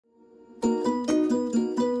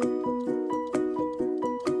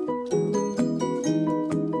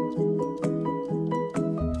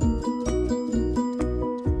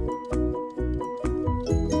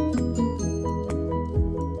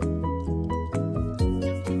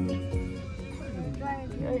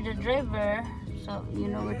driver, so you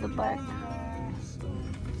know where to park.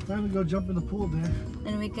 Time to go jump in the pool there.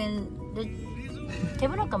 Then we can.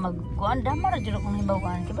 Kaya ka magkuhan? Dama rin dyan kung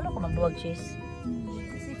hibawan. Kaya ka magduwag cheese?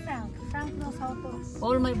 Si Frank. Frank knows how to.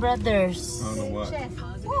 All my brothers. I don't know what.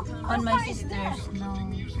 And my sisters know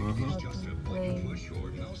how to play.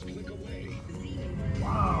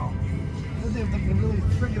 Wow. They can really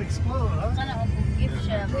freaking explode, huh? Sana ako gift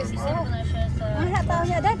siya. Kasi isa ko na siya sa... Ang hataw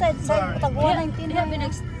niya. Dahil taguan na yung They have been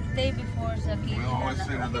stay before sa We Kissimmee. always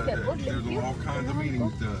say that there's all kinds of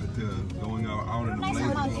meanings to going out in the nice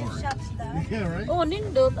blaze how of gift glory. shops daw. Yeah, right? Oh,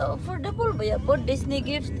 nindot. Affordable ba yan? Po, Disney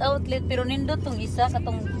Gift Outlet. Pero nindot tong isa.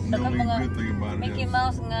 Katong The dagang only mga good thing about it Mickey is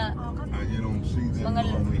Mouse nga. you don't see them Mga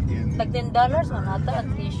normally in. tag $10 man ata ang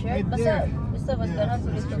t-shirt. Right Basta, there. basta mas ganon ko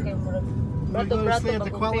dito kay Murag. go Brato-brato stay at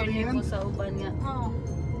the mag-compare Quality niyo ko Inn? sa uban nga. Oh,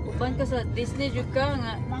 Uban ka sa Disney jud ka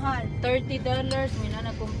nga. mahal. $30.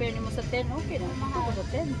 Minana compare nimo sa 10. Okay na. Ito ko sa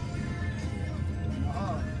 10.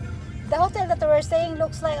 The hotel that we're staying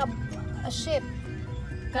looks like a ship.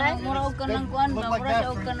 Kanang mura og kanang kuan ba? Look like Mura siya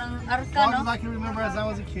that og for- kanang As arka long no? as I can remember as I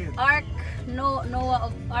was a kid. Ark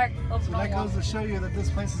Noah of Ark of So that Noah. goes to show you that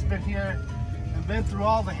this place has been here and been through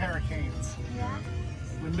all the hurricanes Yeah.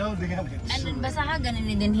 with no damage. And then basaha ganin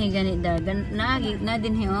ni dinhi ganit da. Na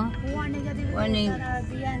dinhi oh. Warning that you Warning. are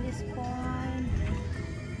beyond this point.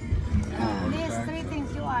 These three things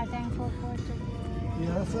you are thankful for today.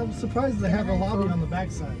 Yeah, so I'm surprised they have a lobby on the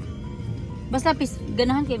backside. Basta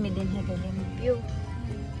ganahan kay mi dinhi kay limpyo.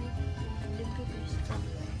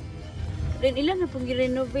 Rin ilan na pong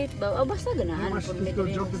i-renovate ba? Oh, basta ganahan Yeah, pag let's go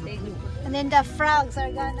jump in the renovate. And then the frogs are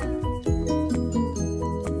gonna.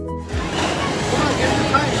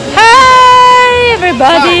 Hi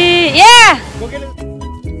everybody! Yeah! Go get it.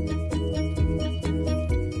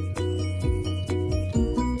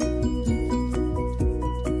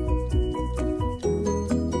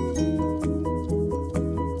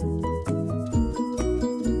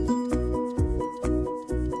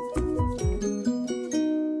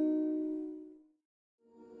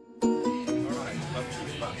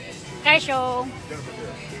 Car show.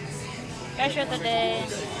 Car show today.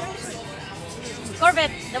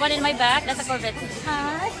 Corvette, the one in my back, that's a Corvette.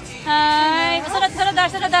 Hi. Hi!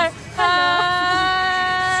 Sunod.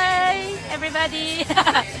 Hi! Everybody!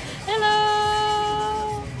 Hello!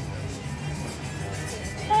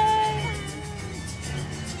 Hi!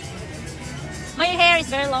 My hair is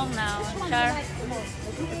very long now. Char.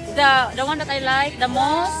 The one that I like the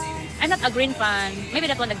most. I'm not a green fan. Maybe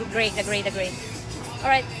that one, the gray. All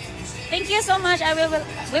right. Thank you so much. We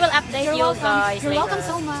will update You're you welcome. guys You're later. welcome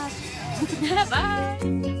so much. Bye.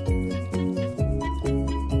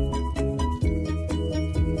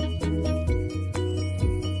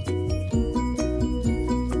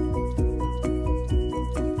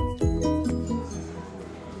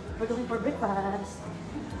 We're going for breakfast.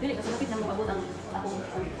 Dili kasi lapit na mababot ang akong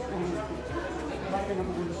bata na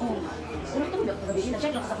magulo. Oh, pero ito mo gabi na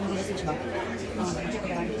check lang sa akong message ba. Check ko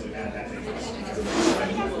lang.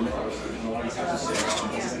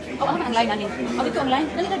 Oh, ano ang line ani? Oh, dito ang line.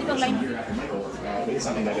 Dali na dito ang line. It's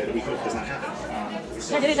something that we hope does not happen.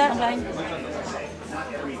 Yeah, dali na ang line.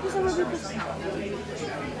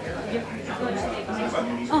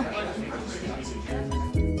 Oh.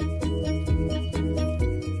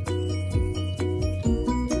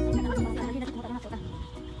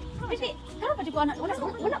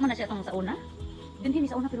 Wala man na siya itong sa una. Dinhin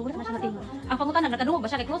sa una pero wala na siya natin. Ang pangutan nagkadungog ba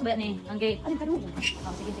siya kay close ba ni ang gate? Ay, kadungog. Oh,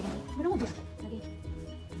 sige. Kadungog ba? Lagi.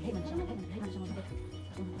 Hey, man siya.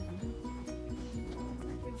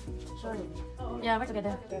 Sorry. Yeah, we're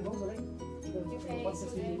together. 3.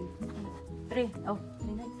 Oh,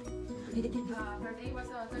 3 nights. Did. Her day was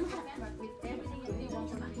 22nd, but with everything you do, you want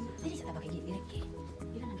to manage. Dili sa tabak direct kay.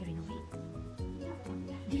 Ila nang renovate.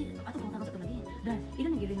 Dili ato kung tanong sa tulagi. Dan, ila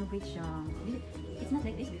nang renovate siya. Dili, it's not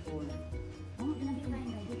like this before. Oh, ila nang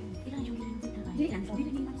renovate. Ila nang renovate na. Dili lang sa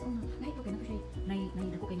una. Nay okay na to siya. Nay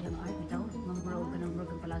dako kay yang art bitaw. Mamaraw ka nang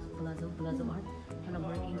work ang palazzo art. Kanang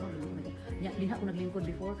working ko. Ya, din ako naglingkod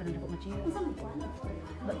before kanang dako ma-chair.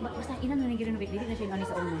 Basta ila nang renovate. Dili na siya ani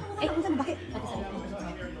sa una. Unsa mo bakit? Pati sa gusto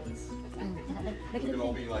ka?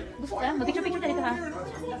 Mag-picture tayo ha?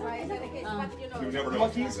 You never know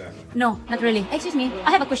what's that. No, not really. Excuse me,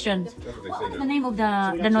 I have a question. That's what they say. What's the name of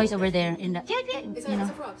the noise over there in the? You know.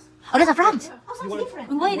 It's a frogs. Oh, that's a frogs. Oh, so it's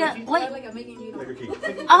different. Why the? Why? Like I'm making you know. Like a key.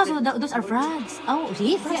 Oh, so those are frogs. Oh,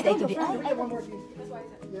 see, frogs. They could be. Oh. That's why I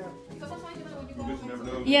said. Because sometimes you know when you go You just never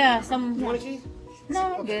know. Yeah, some. You want a key?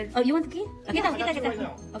 No, good. Oh, you want the key? Kita. Right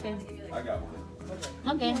now. Okay. I got one.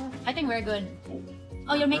 Okay. I think we're good.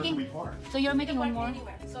 Oh, you're There's making. gonna be part. So you're making one more.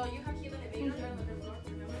 Anywhere. So you have here the elevator there on the third floor.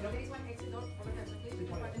 Remember, there is one exit door over there. So please put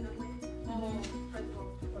your part in that way. Try to go.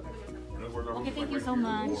 In other words, our Okay, roof's thank like you so right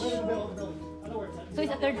much. here. So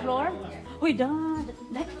it's a third floor? Uy, dad!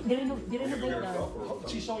 Like, di-renovate daw.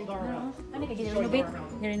 She's showing Dara around. Kani kay di-renovate?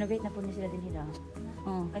 Di-renovate na po ni sila din nila.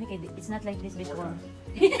 Oh, kani kay, it's not like this before.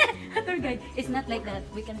 Tour guide, it's not like that.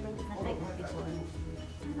 We can prove it's not like this before.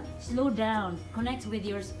 Slow down. Connect with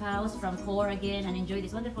your spouse from core again and enjoy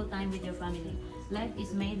this wonderful time with your family. Life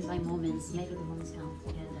is made by moments. Make the moments count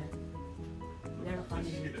together. We are a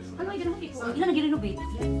family. Ano ay ganun ko? Ilan na gi-renovate?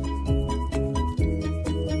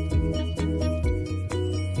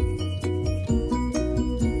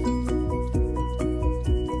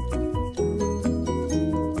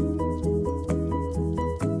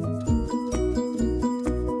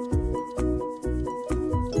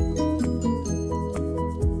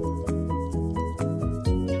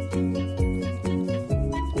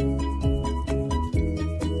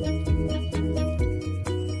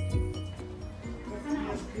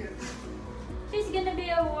 This is gonna be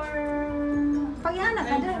our Pag-yana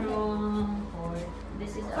ka dahil. bedroom.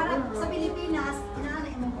 This is Para our sa room. Pilipinas,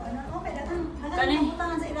 inaanay mo ko. Ano? Okay, dagang Kani?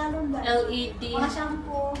 butangan sa ilalong ba? LED. Mga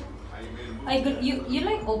shampoo. Ay, you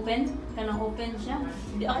like open? Kanang open siya?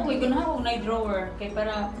 Di ako kay ganahan kung na drawer kay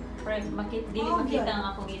para dili Oh, makita good. ang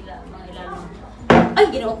akong mga ilalong. Ay,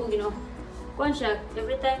 ginawa ko. Kuan siya,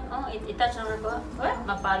 every time, i-touch ang ko.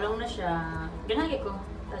 Mapalong na siya. Ganahan ko,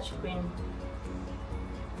 touch screen.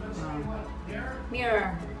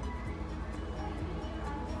 Mirror.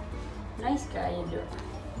 Nice kayo do.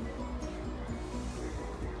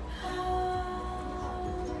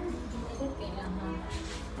 Okay lang ha.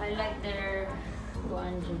 I like their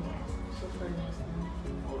kuan dyan. Super nice na.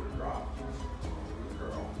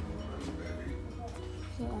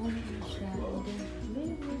 So, ano siya? And then,